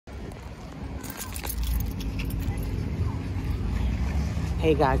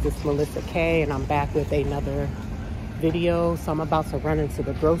Hey guys, it's Melissa K and I'm back with another video. So I'm about to run into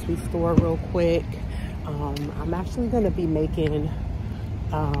the grocery store real quick. I'm actually going to be making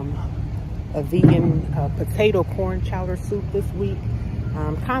a vegan potato corn chowder soup this week.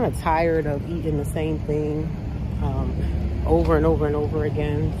 I'm kind of tired of eating the same thing over and over and over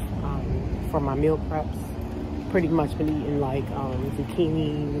again for my meal preps. Pretty much been eating like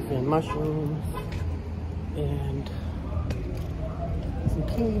zucchinis and mushrooms and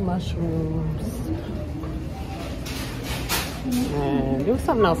zucchini mushrooms, and there was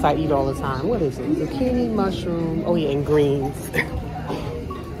something else I eat all the time. What is it? Zucchini, mushroom, oh yeah, and greens.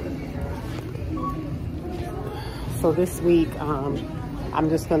 So this week I'm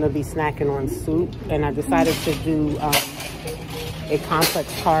just going to be snacking on soup, and I decided to do a complex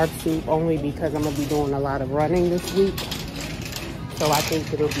carb soup only because I'm going to be doing a lot of running this week. So I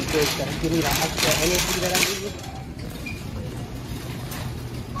think it'll be good to give me the extra energy that I need.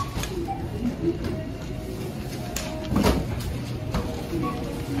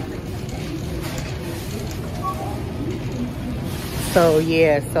 So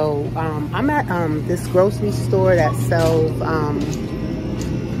yeah, I'm at this grocery store that sells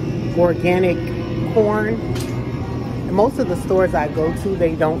organic corn. Most of the stores I go to,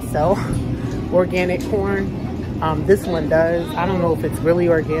 they don't sell organic corn. This one does. I don't know if it's really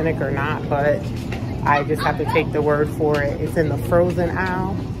organic or not, but I just have to take the word for it. It's in the frozen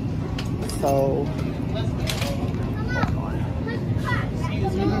aisle. So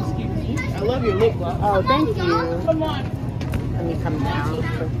I love your lip gloss. Oh, thank you. Come on. Let me come down so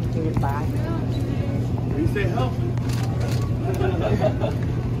you can get by. You say help.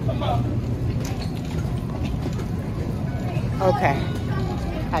 Come on. Okay.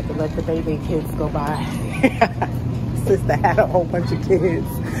 Had to let the baby kids go by. Sister had a whole bunch of kids.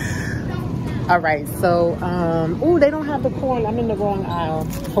 All right, so, oh, they don't have the corn. I'm in the wrong aisle.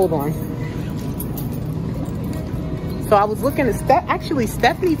 Hold on. So I was looking at, actually,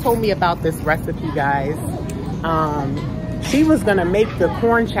 Stephanie told me about this recipe, guys. She was gonna make the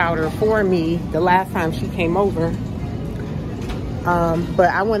corn chowder for me the last time she came over. But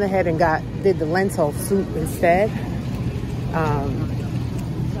I went ahead and did the lentil soup instead.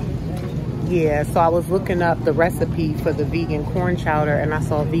 Yeah, so I was looking up the recipe for the vegan corn chowder, and I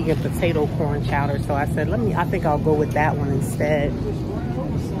saw vegan potato corn chowder. So I said, I think I'll go with that one instead.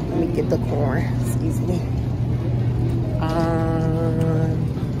 Let me get the corn, excuse me.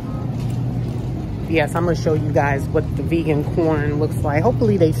 Yes, I'm gonna show you guys what the vegan corn looks like.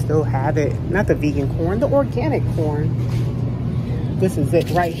 Hopefully they still have it. Not the vegan corn, the organic corn. This is it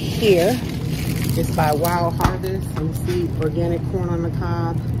right here. It's by Wild Harvest. You see organic corn on the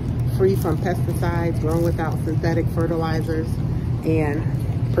cob, free from pesticides, grown without synthetic fertilizers and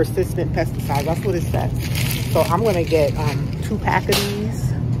persistent pesticides. That's what it says. So I'm gonna get 2 pack of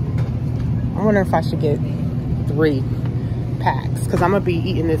these. I wonder if I should get 3 packs because I'm gonna be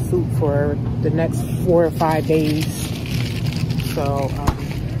eating this soup for the next 4 or 5 days. So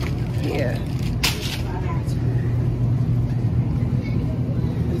yeah.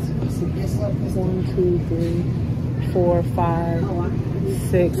 1, 2, 3, 4, 5,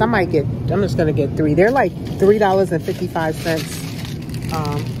 6. I'm just gonna get 3. They're like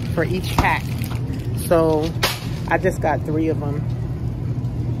 $3.55 for each pack. So I just got 3 of them.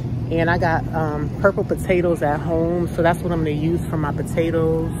 And I got purple potatoes at home, so that's what I'm gonna use for my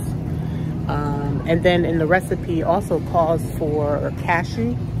potatoes. And then in the recipe also calls for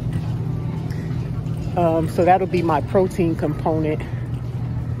cashew. So that'll be my protein component.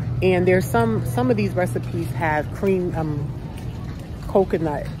 And there's some of these recipes have cream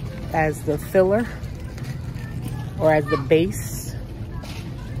coconut as the filler or as the base.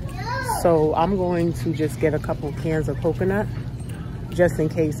 So I'm going to just get a couple cans of coconut just in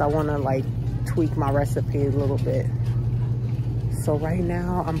case I want to like tweak my recipe a little bit. So right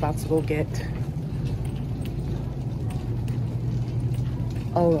now I'm about to go get,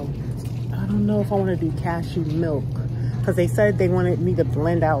 oh, I don't know if I want to do cashew milk because they said they wanted me to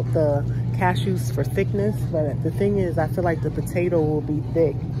blend out the cashews for thickness, but the thing is I feel like the potato will be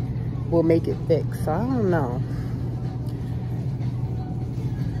thick, will make it thick, so I don't know.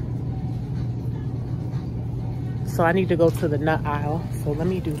 So I need to go to the nut aisle, so let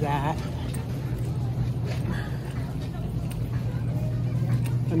me do that.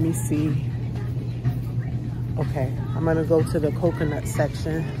 Let me see. Okay, I'm gonna go to the coconut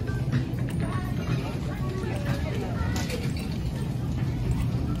section.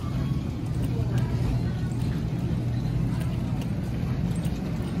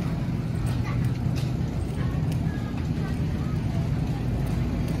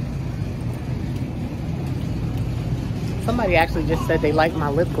 Somebody actually just said they liked my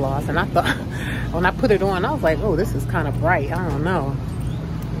lip gloss, and I thought, when I put it on, I was like, oh, this is kind of bright. I don't know.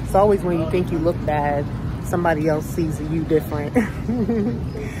 It's always when you think you look bad, somebody else sees you different.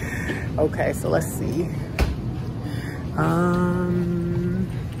 Okay, so let's see.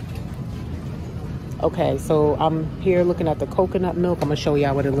 Okay, so I'm here looking at the coconut milk. I'm gonna show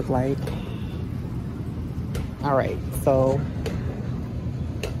y'all what it looked like. All right, so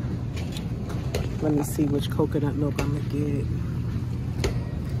let me see which coconut milk I'm gonna get.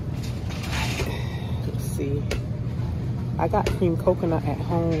 Let's see. I got cream coconut at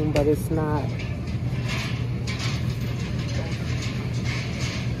home, but it's not.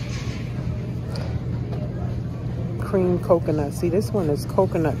 Cream coconut. See, this one is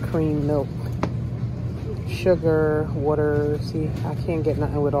coconut cream milk. Sugar, water. See, I can't get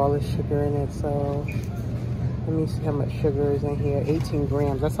nothing with all this sugar in it, so let me see how much sugar is in here. 18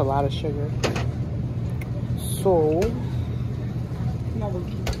 grams. That's a lot of sugar. So,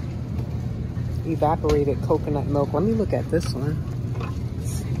 evaporated coconut milk. Let me look at this one.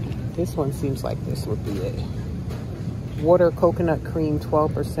 This one seems like this would be it. Water, coconut cream,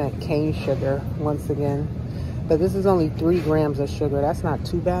 12% cane sugar, once again. But this is only 3 grams of sugar. That's not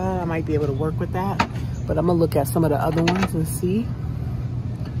too bad. I might be able to work with that. But I'm gonna look at some of the other ones and see.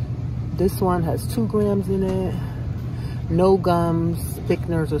 This one has 2 grams in it. No gums,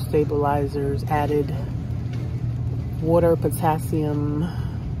 thickeners or stabilizers added. Water, potassium,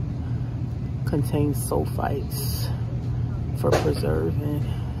 contains sulfites for preserving.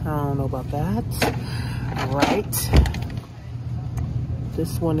 I don't know about that. All right.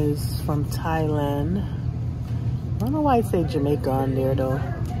 This one is from Thailand. I don't know why I say Jamaica on there though.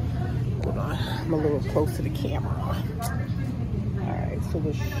 Hold on, I'm a little close to the camera. All right, so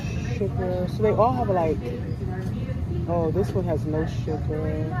the sugar, so they all have like, oh, this one has no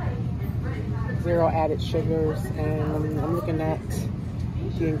sugar, 0 added sugars, and I'm looking at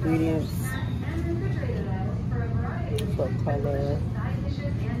the ingredients for color.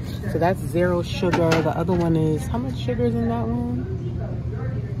 So that's 0 sugar. The other one is, how much sugar is in that one?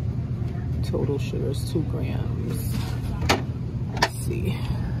 Total sugar is 2 grams. Let's see.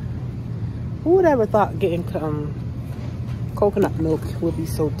 Who would ever thought getting coconut milk would be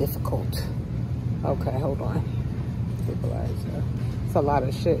so difficult? Okay, hold on. Stabilizer. It's a lot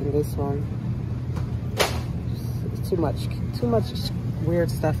of shit in this one. It's too much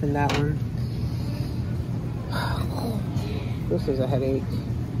weird stuff in that one. This is a headache.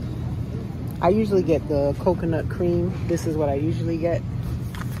 I usually get the coconut cream. This is what I usually get.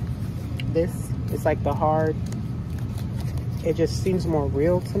 This, it's like the hard, it just seems more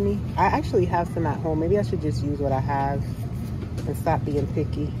real to me. I actually have some at home. Maybe I should just use what I have and stop being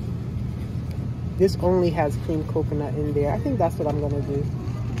picky. This only has cream coconut in there. I think that's what I'm gonna do.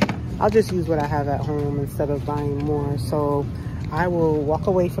 I'll just use what I have at home instead of buying more. So I will walk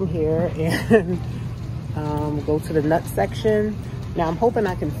away from here and go to the nut section. Now I'm hoping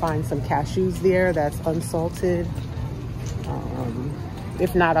I can find some cashews there that's unsalted.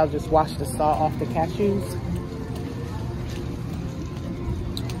 If not, I'll just wash the salt off the cashews.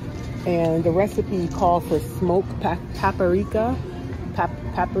 And the recipe called for smoked paprika,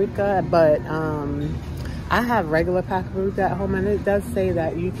 but I have regular paprika at home, and it does say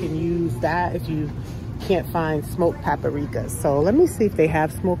that you can use that if you can't find smoked paprika. So let me see if they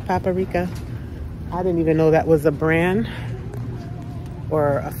have smoked paprika. I didn't even know that was a brand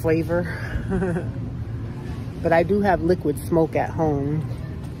or a flavor. But I do have liquid smoke at home,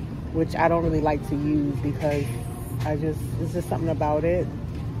 which I don't really like to use because it's just something about it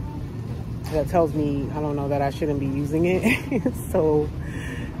that tells me, I don't know, that I shouldn't be using it. So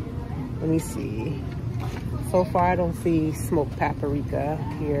let me see. So far I don't see smoked paprika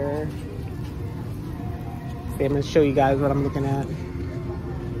here. See, I'm gonna show you guys what I'm looking at.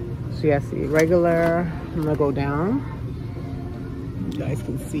 So yeah, see, regular, I'm gonna go down. You guys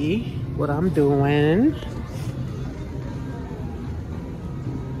can see what I'm doing.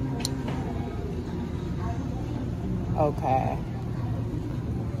 Okay.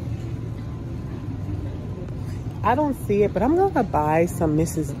 I don't see it, but I'm gonna buy some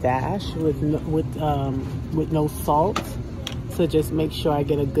Mrs. Dash with no salt to just make sure I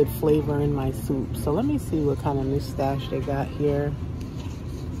get a good flavor in my soup. So let me see what kind of Mrs. Dash they got here.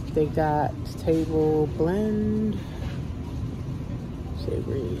 They got table blend,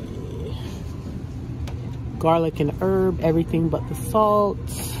 savory, garlic and herb, everything but the salt.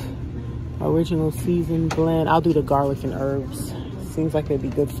 Original seasoned blend. I'll do the garlic and herbs. Seems like it'd be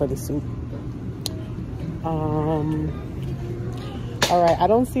good for the soup. All right, I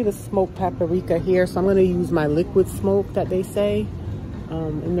don't see the smoked paprika here, so I'm gonna use my liquid smoke that they say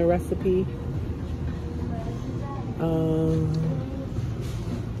in the recipe.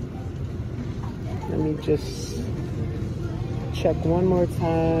 Let me just check one more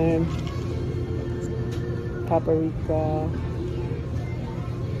time. Paprika.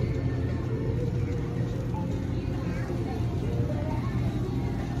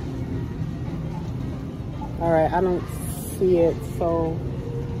 All right, I don't see it, so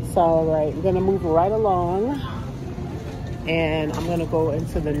it's all right. I'm gonna move right along, and I'm gonna go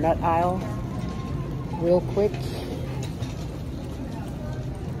into the nut aisle real quick.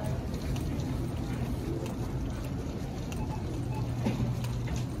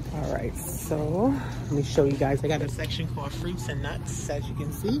 All right, so let me show you guys. I got a section called fruits and nuts. As you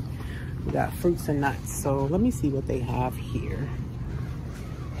can see, we got fruits and nuts. So let me see what they have here.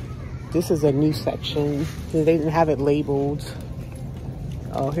 This is a new section. They didn't have it labeled.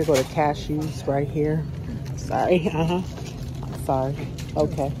 Oh, here go the cashews right here. Sorry, sorry.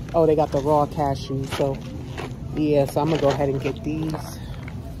 Okay. Oh, they got the raw cashews. So, yeah, so I'm gonna go ahead and get these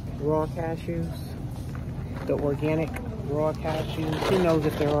raw cashews. The organic raw cashews. Who knows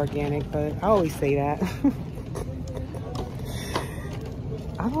if they're organic, but I always say that.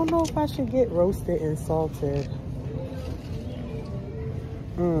 I don't know if I should get roasted and salted.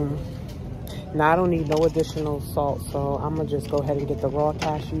 Now I don't need no additional salt, so I'm gonna just go ahead and get the raw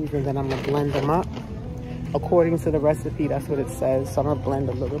cashews, and then I'm gonna blend them up. According to the recipe, that's what it says. So I'm gonna blend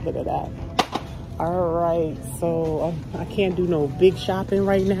a little bit of that. All right, so I can't do no big shopping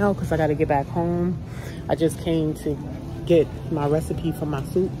right now because I gotta get back home. I just came to get my recipe for my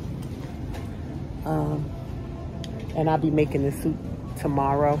soup. And I'll be making the soup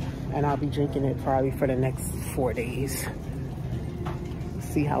tomorrow, and I'll be drinking it probably for the next 4 days.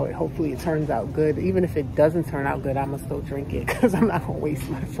 See how it, hopefully it turns out good. Even if it doesn't turn out good, I'm gonna still drink it because I'm not gonna waste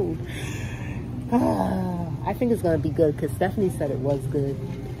my food. I think it's gonna be good because Stephanie said it was good.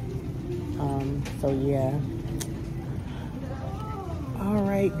 So yeah. All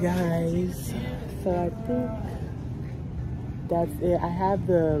right, guys. So I think that's it. I have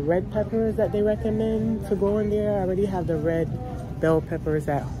the red peppers that they recommend to go in there. I already have the red bell peppers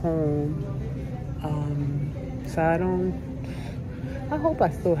at home. So I hope I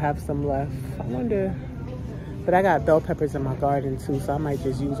still have some left. I wonder, but I got bell peppers in my garden too, so I might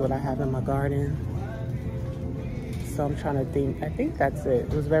just use what I have in my garden. So I'm trying to think. I think that's it.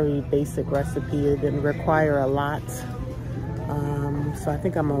 It was a very basic recipe. It didn't require a lot. So I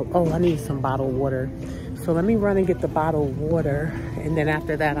think I need some bottled water. So let me run and get the bottled water, and then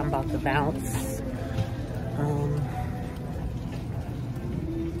after that, I'm about to bounce.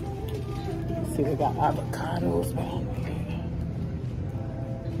 Let's see, we got avocados.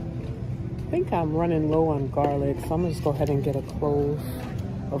 I think I'm running low on garlic, so I'm gonna just go ahead and get a clove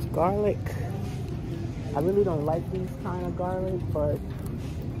of garlic. I really don't like these kind of garlic, but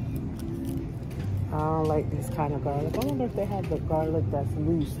I don't like this kind of garlic. I wonder if they have the garlic that's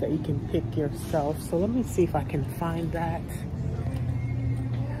loose that you can pick yourself. So let me see if I can find that.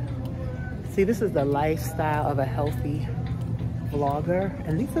 See, this is the lifestyle of a healthy vlogger,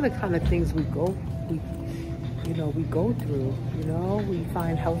 and these are the kind of things we go through. You know, we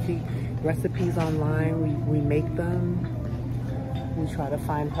find healthy recipes online. We make them. We try to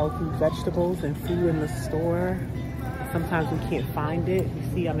find healthy vegetables and food in the store. Sometimes we can't find it. You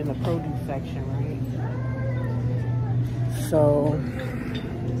see, I'm in the produce section, right? So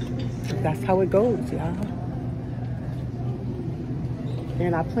that's how it goes, y'all.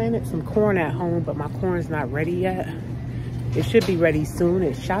 And I planted some corn at home, but my corn's not ready yet. It should be ready soon.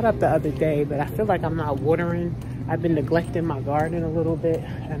 It shot up the other day, but I feel like I'm not watering. I've been neglecting my garden a little bit,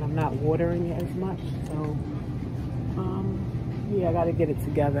 and I'm not watering it as much. So, yeah, I gotta get it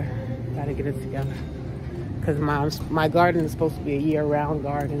together. Because my garden is supposed to be a year-round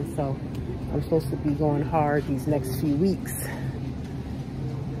garden, so I'm supposed to be going hard these next few weeks.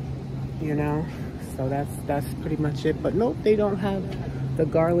 You know, so that's pretty much it. But nope, they don't have the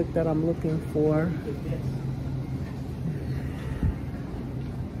garlic that I'm looking for.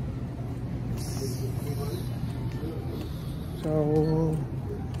 So,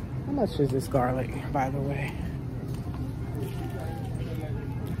 how much is this garlic, by the way?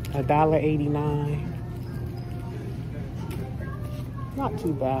 $1.89. Not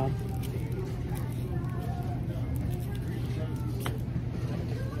too bad.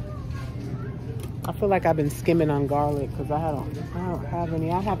 I feel like I've been skimming on garlic because I don't have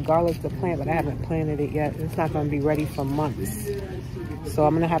any. I have garlic to plant, but I haven't planted it yet. It's not going to be ready for months. So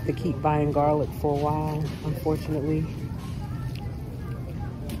I'm going to have to keep buying garlic for a while, unfortunately.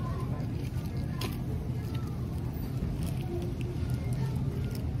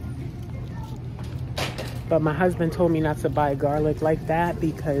 But my husband told me not to buy garlic like that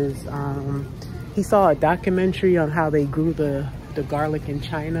because he saw a documentary on how they grew the garlic in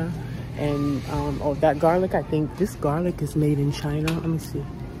China. And oh, that garlic, I think this garlic is made in China. Let me see.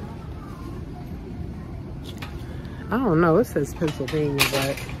 I don't know, it says Pennsylvania,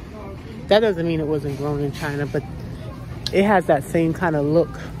 but that doesn't mean it wasn't grown in China, but it has that same kind of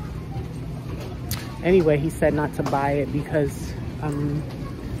look. Anyway, he said not to buy it because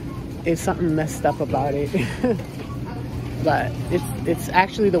it's something messed up about it. But it's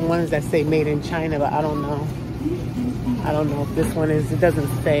actually the ones that say made in China, but I don't know. I don't know if this one is, it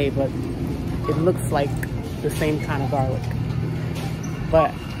doesn't say, but it looks like the same kind of garlic.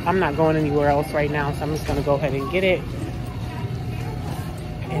 But I'm not going anywhere else right now, so I'm just gonna go ahead and get it.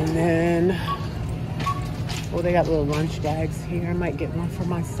 And then, oh, they got little lunch bags here. I might get one for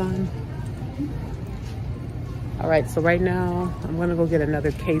my son. All right, so right now, I'm gonna go get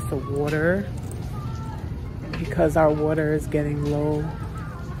another case of water because our water is getting low.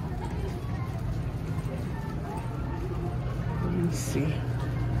 Let me see.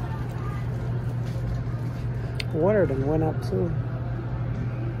 Water done went up too.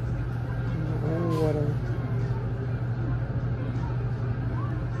 Water.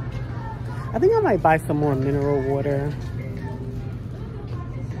 I think I might buy some more mineral water.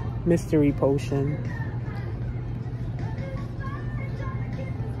 Mystery potion.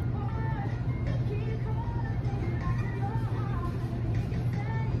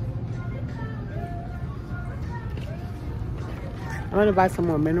 I'm gonna buy some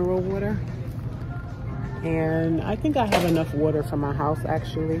more mineral water. And I think I have enough water for my house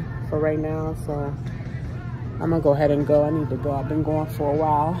actually for right now, so I'm gonna go ahead and go. I need to go. I've been going for a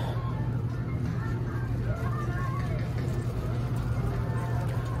while.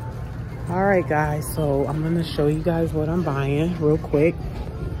 All right, guys, so I'm gonna show you guys what I'm buying real quick.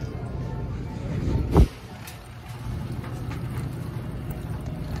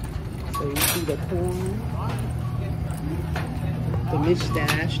 So you see the corn, the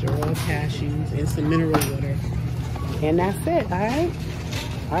Mistache, the raw cashews, and some mineral water. And that's it, all right?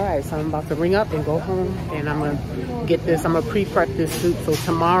 All right, so I'm about to ring up and go home, and I'm gonna get this, I'm gonna pre-prep this soup so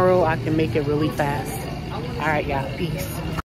tomorrow I can make it really fast. All right, y'all, peace.